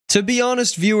To be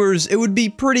honest, viewers, it would be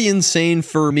pretty insane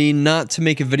for me not to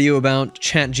make a video about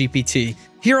ChatGPT.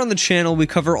 Here on the channel, we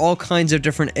cover all kinds of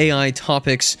different AI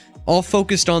topics, all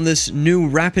focused on this new,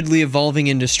 rapidly evolving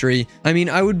industry. I mean,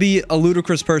 I would be a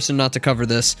ludicrous person not to cover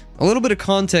this. A little bit of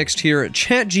context here,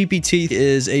 ChatGPT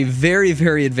is a very,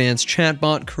 very advanced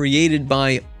chatbot created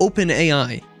by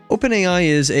OpenAI. OpenAI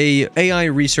is a AI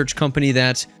research company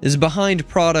that is behind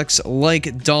products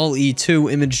like DALL-E 2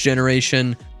 image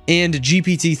generation, and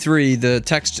GPT-3, the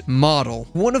text model.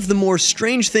 One of the more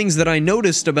strange things that I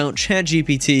noticed about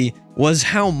ChatGPT was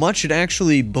how much it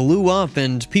actually blew up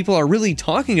and people are really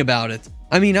talking about it.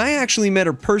 I mean, I actually met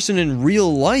a person in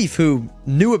real life who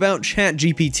knew about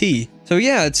ChatGPT. So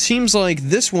yeah, it seems like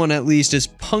this one at least is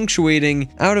punctuating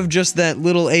out of just that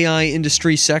little AI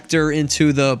industry sector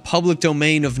into the public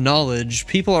domain of knowledge.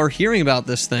 People are hearing about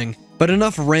this thing. But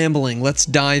enough rambling, let's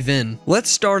dive in. Let's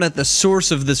start at the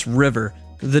source of this river.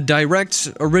 The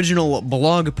direct original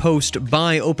blog post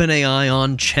by OpenAI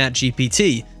on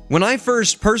ChatGPT. When I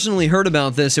first personally heard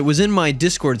about this, it was in my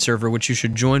Discord server, which you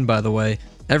should join, by the way.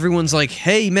 Everyone's like,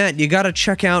 hey Matt, you gotta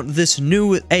check out this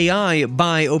new AI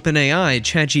by OpenAI,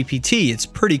 ChatGPT, it's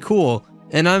pretty cool.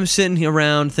 And I'm sitting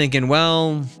around thinking,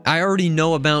 well, I already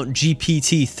know about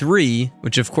GPT-4,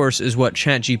 which of course is what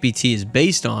ChatGPT is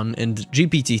based on, and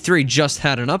GPT-3 just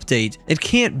had an update. It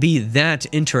can't be that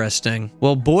interesting.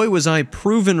 Well, boy was I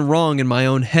proven wrong in my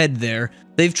own head there.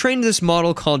 They've trained this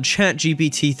model called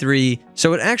ChatGPT-3,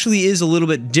 so it actually is a little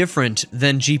bit different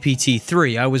than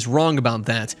GPT-3. I was wrong about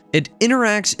that. It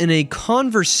interacts in a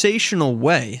conversational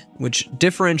way, which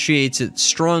differentiates it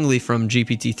strongly from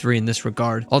GPT-3 in this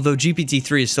regard, although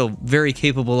GPT-3 is still very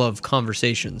capable of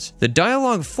conversations. The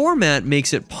dialogue format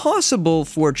makes it possible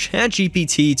for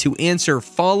ChatGPT to answer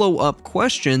follow-up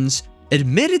questions,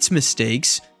 admit its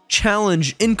mistakes,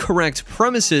 challenge incorrect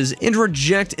premises, and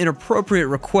reject inappropriate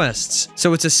requests.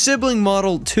 So it's a sibling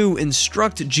model to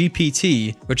Instruct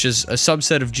GPT, which is a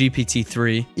subset of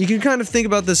GPT-3. You can kind of think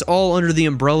about this all under the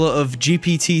umbrella of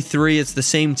GPT-3, it's the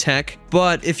same tech,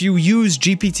 but if you use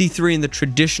GPT-3 in the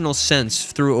traditional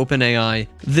sense through OpenAI,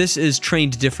 this is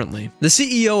trained differently. The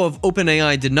CEO of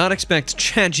OpenAI did not expect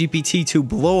ChatGPT to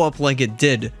blow up like it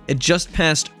did. It just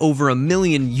passed over 1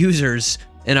 million users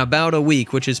in about a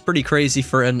week, which is pretty crazy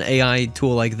for an AI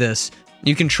tool like this.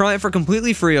 You can try it for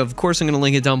completely free. Of course, I'm going to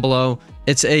link it down below.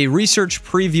 It's a research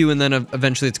preview, and then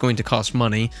eventually it's going to cost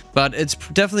money, but it's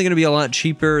definitely going to be a lot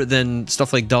cheaper than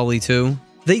stuff like DALL-E 2.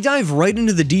 They dive right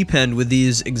into the deep end with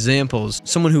these examples.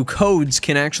 Someone who codes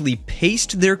can actually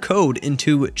paste their code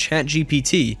into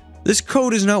ChatGPT. This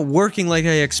code is not working like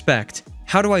I expect.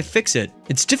 How do I fix it?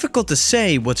 It's difficult to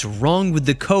say what's wrong with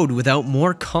the code without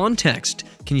more context.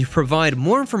 Can you provide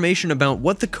more information about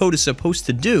what the code is supposed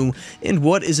to do and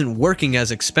what isn't working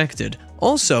as expected?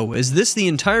 Also, is this the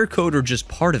entire code or just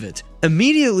part of it?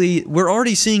 Immediately, we're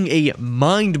already seeing a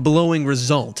mind-blowing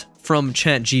result from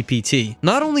ChatGPT.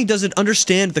 Not only does it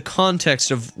understand the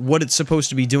context of what it's supposed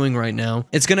to be doing right now,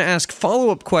 it's going to ask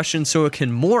follow-up questions so it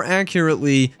can more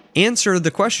accurately answer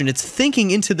the question. It's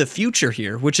thinking into the future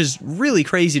here, which is really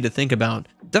crazy to think about.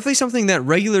 Definitely something that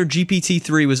regular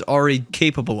GPT-3 was already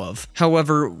capable of.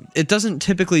 However, it doesn't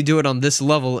typically do it on this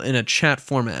level in a chat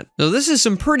format. So this is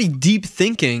some pretty deep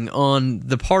thinking on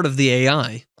the part of the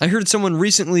AI. I heard someone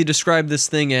recently describe this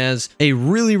thing as a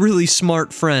really, really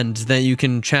smart friend that you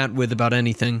can chat with about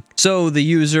anything. So the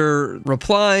user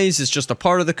replies, it's just a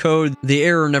part of the code, the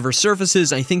error never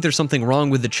surfaces, I think there's something wrong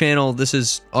with the channel. This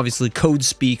is obviously code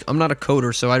speak. I'm not a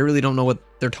coder, so I really don't know what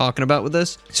they're talking about with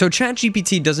this. So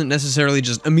ChatGPT doesn't necessarily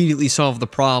just immediately solve the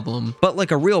problem, but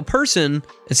like a real person,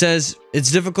 it says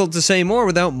it's difficult to say more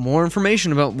without more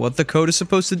information about what the code is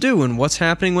supposed to do and what's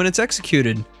happening when it's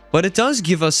executed. But it does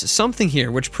give us something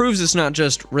here, which proves it's not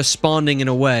just responding in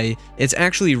a way, it's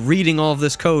actually reading all of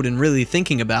this code and really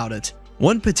thinking about it.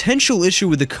 One potential issue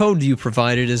with the code you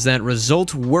provided is that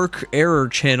result work error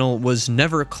channel was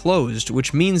never closed,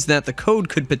 which means that the code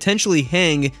could potentially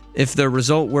hang if the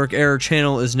result work error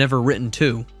channel is never written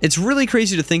to. It's really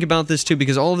crazy to think about this too,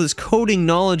 because all of this coding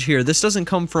knowledge here, this doesn't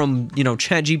come from,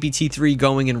 ChatGPT-3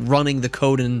 going and running the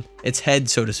code in its head,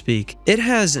 so to speak. It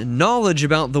has knowledge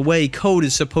about the way code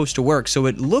is supposed to work, so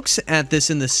it looks at this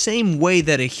in the same way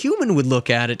that a human would look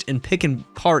at it and pick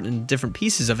apart in different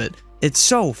pieces of it. It's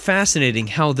so fascinating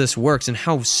how this works and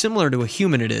how similar to a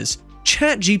human it is.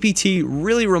 ChatGPT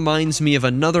really reminds me of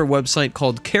another website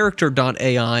called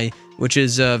character.ai, which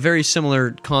is a very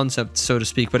similar concept, so to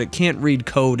speak, but it can't read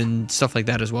code and stuff like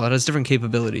that as well. It has different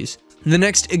capabilities. The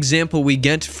next example we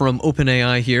get from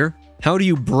OpenAI here, how do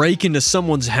you break into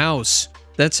someone's house?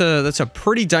 That's a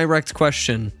pretty direct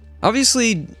question.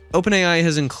 Obviously, OpenAI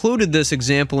has included this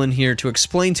example in here to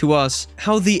explain to us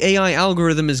how the AI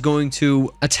algorithm is going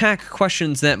to attack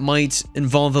questions that might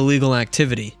involve illegal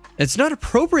activity. It's not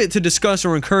appropriate to discuss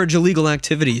or encourage illegal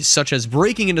activities, such as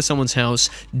breaking into someone's house.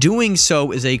 Doing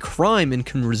so is a crime and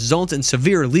can result in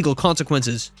severe legal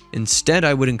consequences. Instead,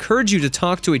 I would encourage you to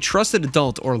talk to a trusted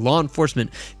adult or law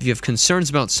enforcement if you have concerns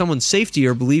about someone's safety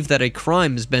or believe that a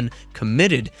crime has been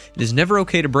committed. It is never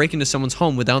okay to break into someone's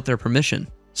home without their permission.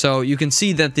 So you can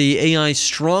see that the AI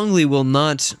strongly will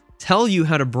not tell you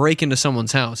how to break into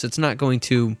someone's house. It's not going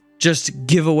to just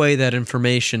give away that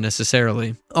information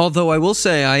necessarily. Although I will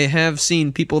say I have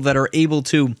seen people that are able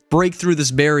to break through this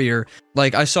barrier.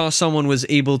 Like I saw someone was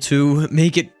able to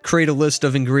make it create a list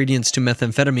of ingredients to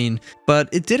methamphetamine, but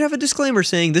it did have a disclaimer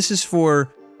saying this is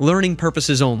for learning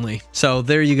purposes only. So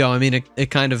there you go. I mean,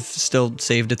 it kind of still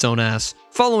saved its own ass.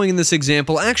 Following this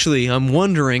example, actually, I'm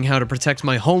wondering how to protect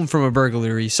my home from a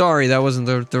burglary. Sorry, that wasn't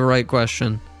the right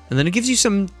question. And then it gives you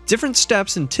some different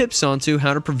steps and tips onto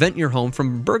how to prevent your home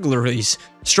from burglaries.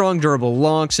 Strong, durable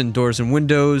locks and doors and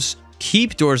windows.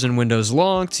 Keep doors and windows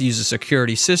locked. Use a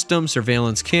security system,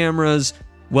 surveillance cameras.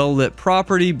 Well-lit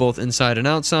property, both inside and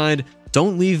outside.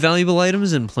 Don't leave valuable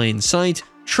items in plain sight.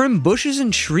 Trim bushes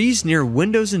and trees near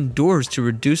windows and doors to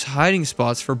reduce hiding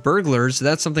spots for burglars.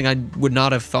 That's something I would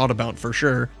not have thought about for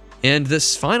sure. And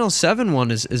this final 7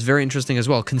 one is very interesting as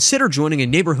well. Consider joining a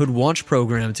neighborhood watch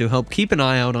program to help keep an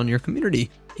eye out on your community.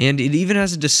 And it even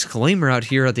has a disclaimer out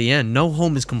here at the end. No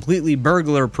home is completely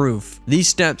burglar proof. These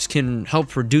steps can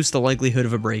help reduce the likelihood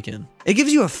of a break-in. It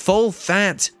gives you a full,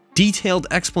 fat, detailed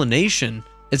explanation.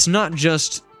 It's not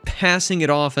just passing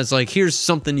it off as like, here's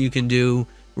something you can do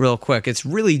real quick. It's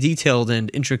really detailed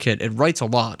and intricate. It writes a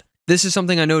lot. This is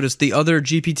something I noticed. The other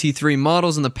GPT-3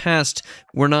 models in the past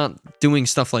were not doing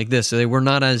stuff like this. They were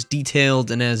not as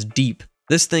detailed and as deep.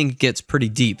 This thing gets pretty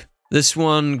deep. This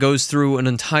one goes through an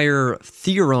entire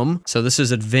theorem. So this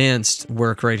is advanced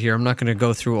work right here. I'm not going to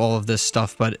go through all of this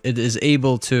stuff, but it is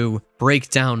able to break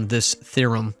down this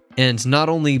theorem. And not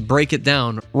only break it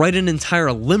down, write an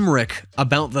entire limerick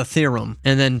about the theorem,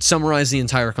 and then summarize the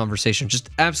entire conversation. Just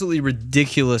absolutely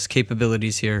ridiculous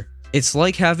capabilities here. It's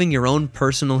like having your own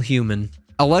personal human.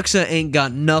 Alexa ain't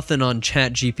got nothing on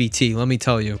ChatGPT, let me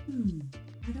tell you.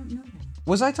 I don't know that.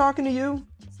 Was I talking to you?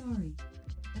 Sorry.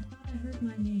 I thought I heard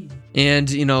my name. And,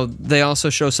 you know, they also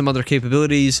show some other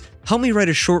capabilities. Help me write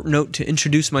a short note to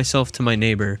introduce myself to my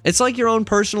neighbor. It's like your own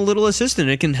personal little assistant.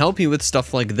 It can help you with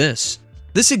stuff like this.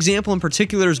 This example in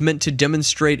particular is meant to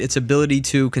demonstrate its ability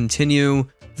to continue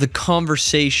the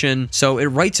conversation. So it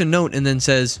writes a note and then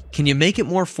says, can you make it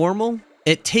more formal?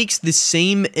 It takes the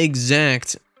same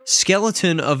exact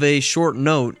skeleton of a short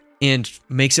note and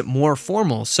makes it more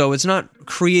formal. So it's not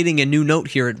creating a new note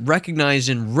here. It recognized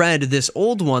and read this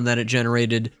old one that it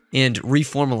generated and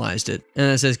reformalized it.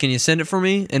 And it says, can you send it for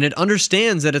me? And it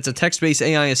understands that it's a text-based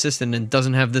AI assistant and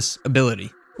doesn't have this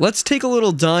ability. Let's take a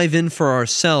little dive in for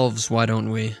ourselves, why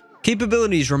don't we?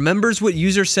 Capabilities remembers what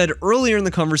user said earlier in the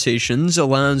conversations,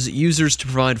 allows users to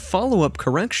provide follow-up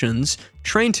corrections,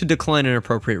 trained to decline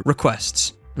inappropriate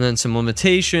requests. And then some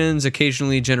limitations,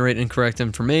 occasionally generate incorrect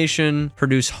information,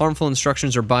 produce harmful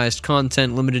instructions or biased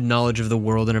content, limited knowledge of the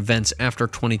world and events after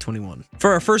 2021.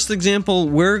 For our first example,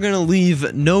 we're gonna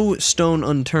leave no stone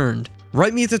unturned.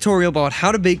 Write me a tutorial about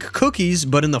how to bake cookies,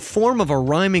 but in the form of a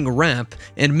rhyming rap,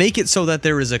 and make it so that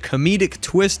there is a comedic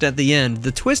twist at the end.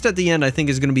 The twist at the end, I think,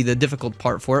 is going to be the difficult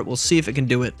part for it. We'll see if it can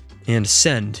do it. And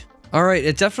send. Alright,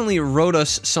 it definitely wrote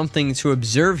us something to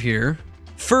observe here.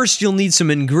 First, you'll need some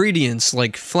ingredients,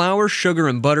 like flour, sugar,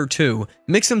 and butter too.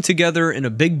 Mix them together in a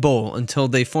big bowl until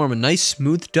they form a nice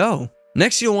smooth dough.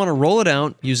 Next, you'll want to roll it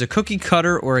out, use a cookie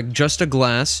cutter or just a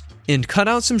glass, and cut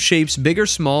out some shapes, big or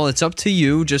small, it's up to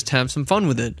you, just have some fun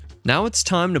with it. Now it's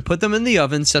time to put them in the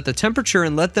oven, set the temperature,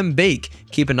 and let them bake.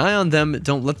 Keep an eye on them,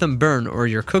 don't let them burn, or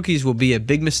your cookies will be a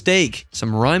big mistake.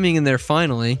 Some rhyming in there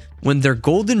finally. When they're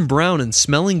golden brown and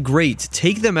smelling great,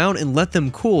 take them out and let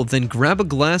them cool, then grab a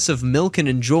glass of milk and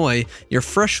enjoy your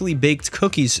freshly baked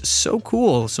cookies. So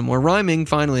cool. Some more rhyming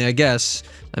finally, I guess.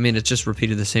 I mean, it just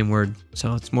repeated the same word,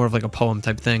 so it's more of like a poem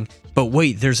type thing. But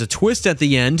wait, there's a twist at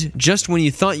the end. Just when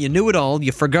you thought you knew it all,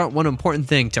 you forgot one important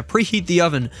thing. To preheat the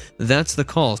oven, that's the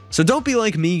call. So don't be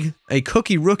like me, a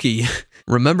cookie rookie.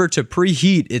 Remember to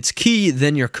preheat, it's key,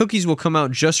 then your cookies will come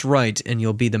out just right, and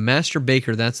you'll be the master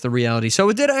baker, that's the reality. So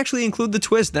it did actually include the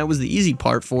twist, that was the easy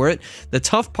part for it. The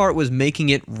tough part was making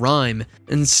it rhyme.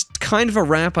 And it's kind of a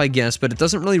rap, I guess, but it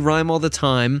doesn't really rhyme all the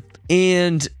time.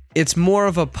 And it's more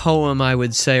of a poem, I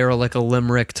would say, or like a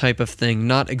limerick type of thing,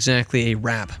 not exactly a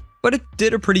rap. But it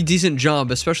did a pretty decent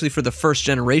job, especially for the first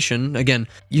generation. Again,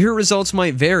 your results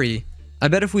might vary. I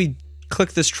bet if we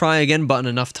click this try again button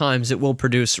enough times, it will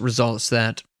produce results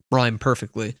that rhyme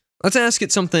perfectly. Let's ask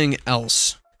it something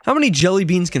else. How many jelly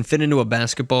beans can fit into a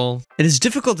basketball? It is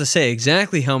difficult to say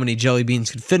exactly how many jelly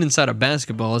beans could fit inside a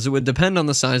basketball, as it would depend on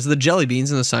the size of the jelly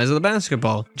beans and the size of the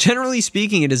basketball. Generally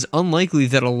speaking, it is unlikely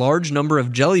that a large number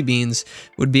of jelly beans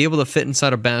would be able to fit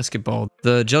inside a basketball.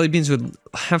 The jelly beans would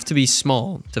have to be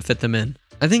small to fit them in.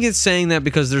 I think it's saying that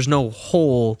because there's no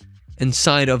hole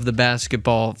inside of the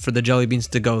basketball for the jelly beans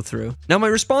to go through. Now, my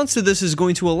response to this is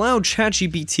going to allow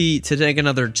ChatGPT to take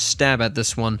another stab at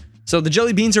this one. So the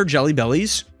jelly beans are jelly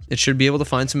bellies. It should be able to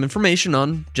find some information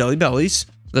on jelly bellies.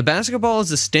 The basketball is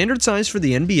the standard size for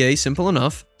the NBA, simple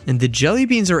enough. And the jelly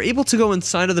beans are able to go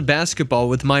inside of the basketball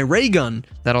with my ray gun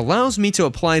that allows me to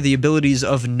apply the abilities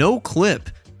of no clip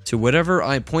to whatever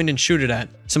I point and shoot it at.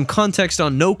 Some context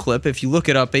on no clip, if you look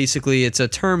it up, basically it's a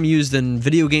term used in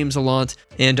video games a lot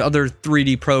and other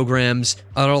 3D programs.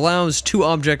 It allows two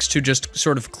objects to just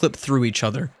sort of clip through each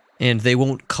other and they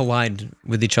won't collide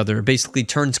with each other. It basically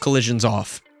turns collisions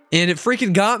off. And it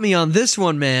freaking got me on this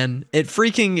one, man. It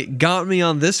freaking got me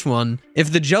on this one.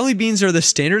 If the jelly beans are the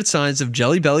standard size of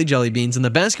Jelly Belly jelly beans and the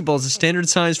basketball is the standard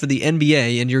size for the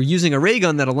NBA and you're using a ray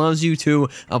gun that allows you to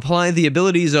apply the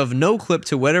abilities of no clip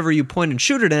to whatever you point and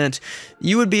shoot it at,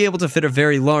 you would be able to fit a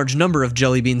very large number of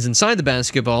jelly beans inside the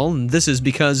basketball. And this is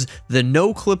because the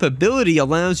no clip ability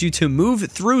allows you to move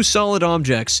through solid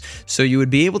objects. So you would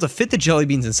be able to fit the jelly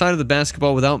beans inside of the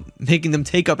basketball without making them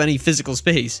take up any physical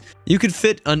space. You could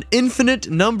fit an infinite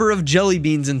number of jelly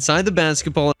beans inside the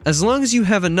basketball as long as you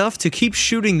have enough to keep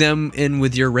shooting them in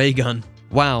with your ray gun.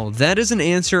 Wow, that is an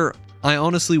answer I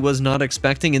honestly was not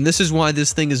expecting, and this is why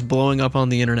this thing is blowing up on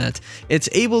the internet. It's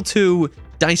able to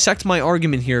dissect my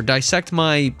argument here, dissect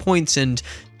my points, and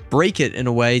break it in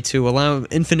a way to allow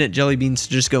infinite jelly beans to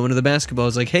just go into the basketball.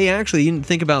 It's like, hey, actually, you didn't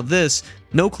think about this.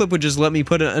 No clip would just let me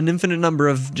put an infinite number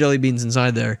of jelly beans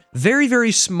inside there. Very,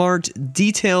 very smart,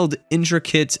 detailed,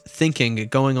 intricate thinking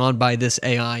going on by this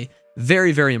AI.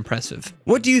 Very, very impressive.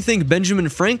 What do you think Benjamin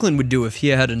Franklin would do if he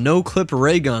had a no-clip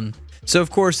ray gun? So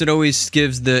of course it always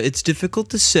gives the, it's difficult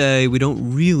to say, we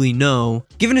don't really know.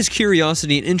 Given his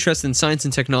curiosity and interest in science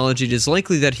and technology, it is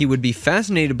likely that he would be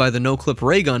fascinated by the no-clip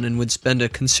ray gun and would spend a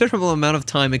considerable amount of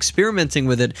time experimenting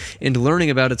with it and learning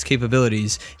about its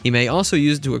capabilities. He may also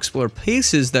use it to explore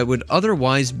places that would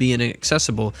otherwise be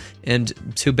inaccessible and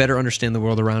to better understand the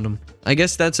world around him. I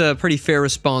guess that's a pretty fair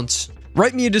response.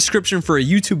 Write me a description for a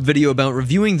YouTube video about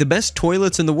reviewing the best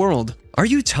toilets in the world. Are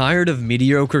you tired of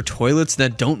mediocre toilets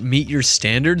that don't meet your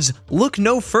standards? Look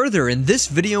no further. In this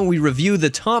video, we review the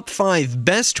top 5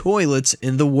 best toilets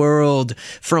in the world.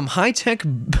 From high-tech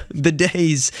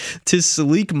bidets to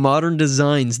sleek modern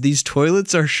designs, these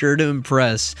toilets are sure to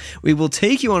impress. We will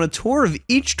take you on a tour of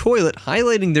each toilet,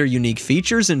 highlighting their unique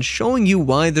features and showing you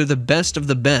why they're the best of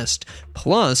the best.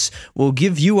 Plus, we'll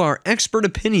give you our expert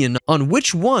opinion on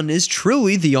which one is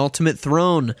truly the ultimate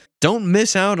throne. Don't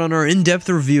miss out on our in-depth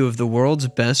review of the world's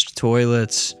best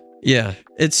toilets. Yeah,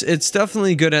 it's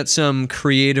definitely good at some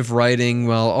creative writing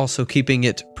while also keeping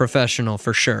it professional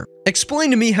for sure. Explain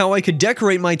to me how I could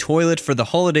decorate my toilet for the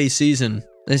holiday season.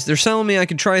 They're telling me I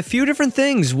could try a few different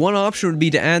things. One option would be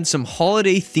to add some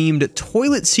holiday-themed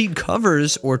toilet seat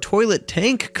covers or toilet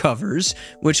tank covers,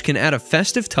 which can add a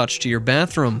festive touch to your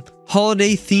bathroom.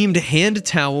 Holiday-themed hand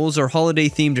towels or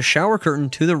holiday-themed shower curtain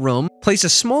to the room. Place a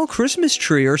small Christmas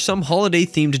tree or some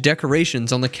holiday-themed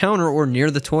decorations on the counter or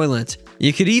near the toilet.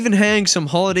 You could even hang some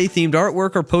holiday-themed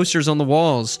artwork or posters on the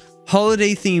walls.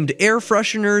 Holiday-themed air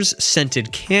fresheners,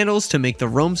 scented candles to make the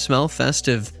room smell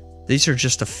festive. These are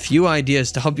just a few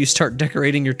ideas to help you start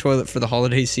decorating your toilet for the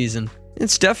holiday season.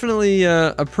 It's definitely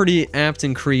a pretty apt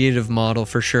and creative model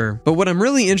for sure. But what I'm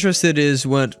really interested in is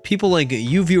what people like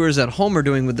you viewers at home are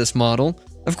doing with this model.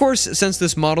 Of course, since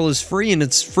this model is free and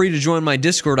it's free to join my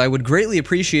Discord, I would greatly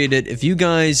appreciate it if you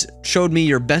guys showed me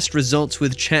your best results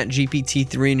with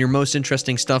ChatGPT-3 and your most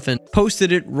interesting stuff and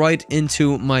posted it right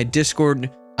into my Discord.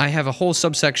 I have a whole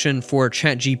subsection for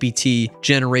ChatGPT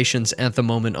generations at the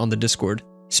moment on the Discord.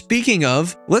 Speaking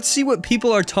of, let's see what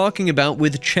people are talking about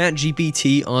with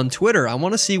ChatGPT on Twitter. I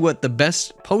want to see what the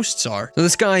best posts are. So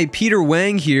this guy, Peter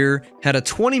Wang here, had a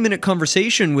 20-minute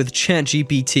conversation with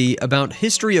ChatGPT about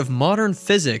history of modern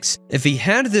physics. If he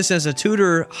had this as a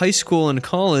tutor, high school and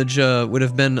college would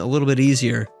have been a little bit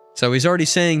easier. So he's already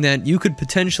saying that you could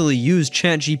potentially use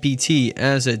ChatGPT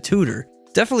as a tutor.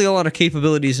 Definitely a lot of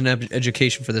capabilities in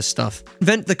education for this stuff.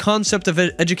 Invent the concept of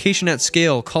education at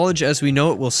scale. College as we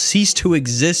know it will cease to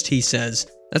exist, he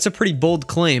says. That's a pretty bold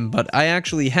claim, but I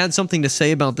actually had something to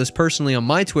say about this personally on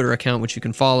my Twitter account, which you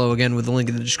can follow again with the link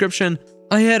in the description.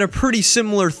 I had a pretty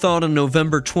similar thought on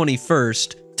November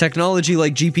 21st. Technology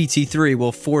like GPT-4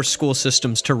 will force school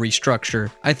systems to restructure.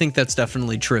 I think that's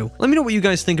definitely true. Let me know what you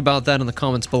guys think about that in the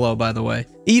comments below, by the way.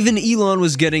 Even Elon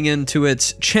was getting into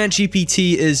it.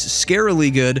 ChatGPT is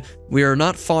scarily good. We are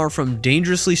not far from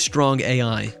dangerously strong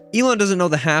AI. Elon doesn't know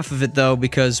the half of it though,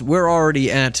 because we're already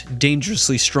at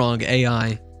dangerously strong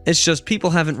AI. It's just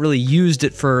people haven't really used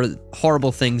it for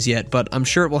horrible things yet, but I'm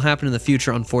sure it will happen in the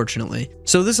future, unfortunately.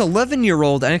 So this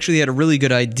 11-year-old actually had a really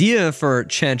good idea for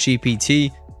ChatGPT.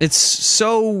 It's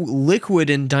so liquid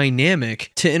and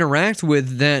dynamic to interact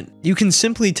with that you can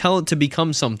simply tell it to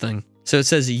become something. So it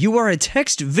says, you are a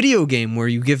text video game where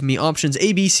you give me options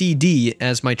A, B, C, D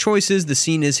as my choices. The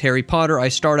scene is Harry Potter. I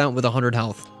start out with 100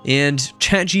 health. And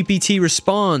ChatGPT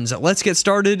responds, let's get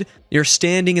started. You're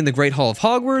standing in the Great Hall of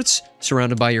Hogwarts,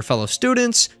 surrounded by your fellow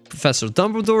students. Professor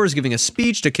Dumbledore is giving a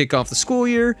speech to kick off the school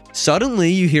year.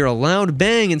 Suddenly, you hear a loud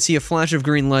bang and see a flash of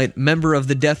green light. Member of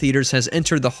the Death Eaters has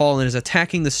entered the hall and is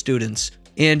attacking the students.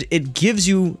 And it gives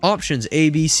you options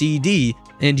A, B, C, D.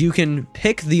 And you can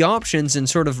pick the options and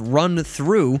sort of run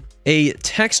through a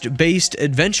text-based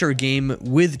adventure game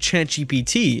with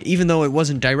ChatGPT, even though it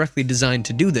wasn't directly designed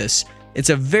to do this.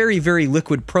 It's a very, very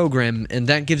liquid program, and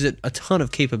that gives it a ton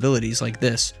of capabilities like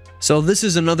this. So this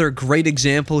is another great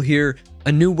example here.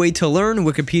 A new way to learn,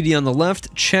 Wikipedia on the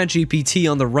left, ChatGPT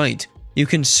on the right. You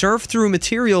can surf through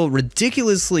material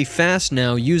ridiculously fast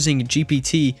now using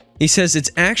GPT. He says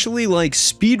it's actually like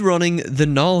speedrunning the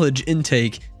knowledge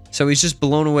intake. So he's just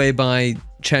blown away by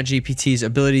ChatGPT's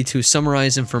ability to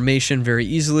summarize information very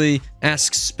easily,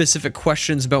 ask specific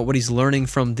questions about what he's learning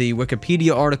from the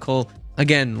Wikipedia article.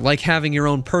 Again, like having your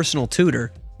own personal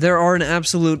tutor. There are an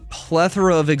absolute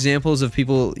plethora of examples of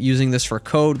people using this for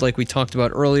code, like we talked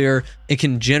about earlier. It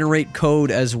can generate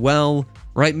code as well.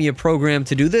 Write me a program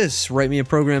to do this, write me a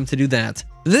program to do that.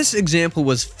 This example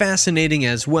was fascinating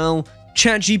as well.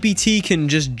 ChatGPT can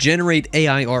just generate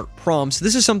AI art prompts.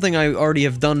 This is something I already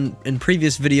have done in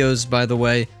previous videos, by the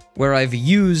way, where I've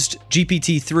used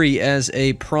GPT-4 as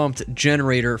a prompt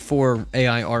generator for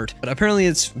AI art. But apparently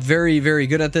it's very, very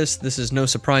good at this. This is no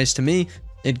surprise to me.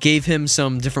 It gave him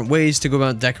some different ways to go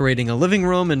about decorating a living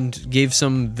room and gave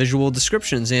some visual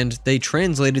descriptions, and they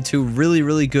translated to really,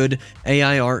 really good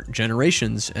AI art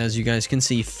generations. As you guys can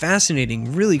see,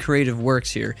 fascinating, really creative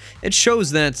works here. It shows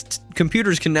that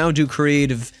computers can now do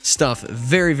creative stuff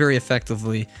very, very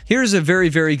effectively. Here's a very,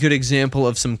 very good example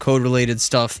of some code-related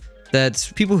stuff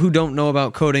that people who don't know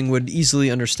about coding would easily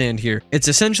understand here. It's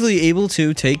essentially able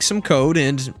to take some code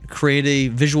and create a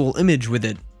visual image with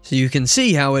it. So you can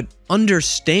see how it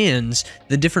understands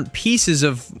the different pieces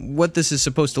of what this is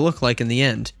supposed to look like in the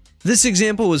end. This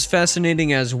example was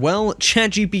fascinating as well.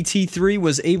 ChatGPT-4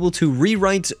 was able to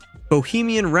rewrite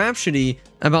Bohemian Rhapsody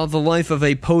about the life of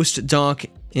a postdoc,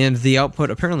 and the output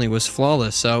apparently was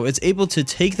flawless. So it's able to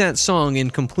take that song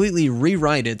and completely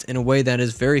rewrite it in a way that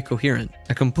is very coherent.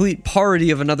 A complete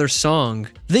parody of another song.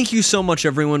 Thank you so much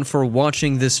everyone for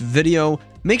watching this video.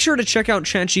 Make sure to check out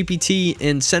ChatGPT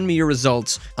and send me your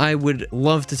results. I would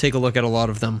love to take a look at a lot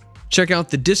of them. Check out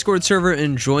the Discord server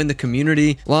and join the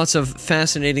community. Lots of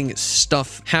fascinating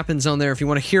stuff happens on there. If you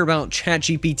want to hear about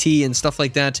ChatGPT and stuff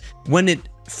like that, when it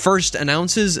first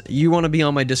announces, you want to be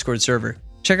on my Discord server.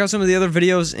 Check out some of the other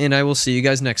videos, and I will see you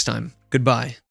guys next time. Goodbye.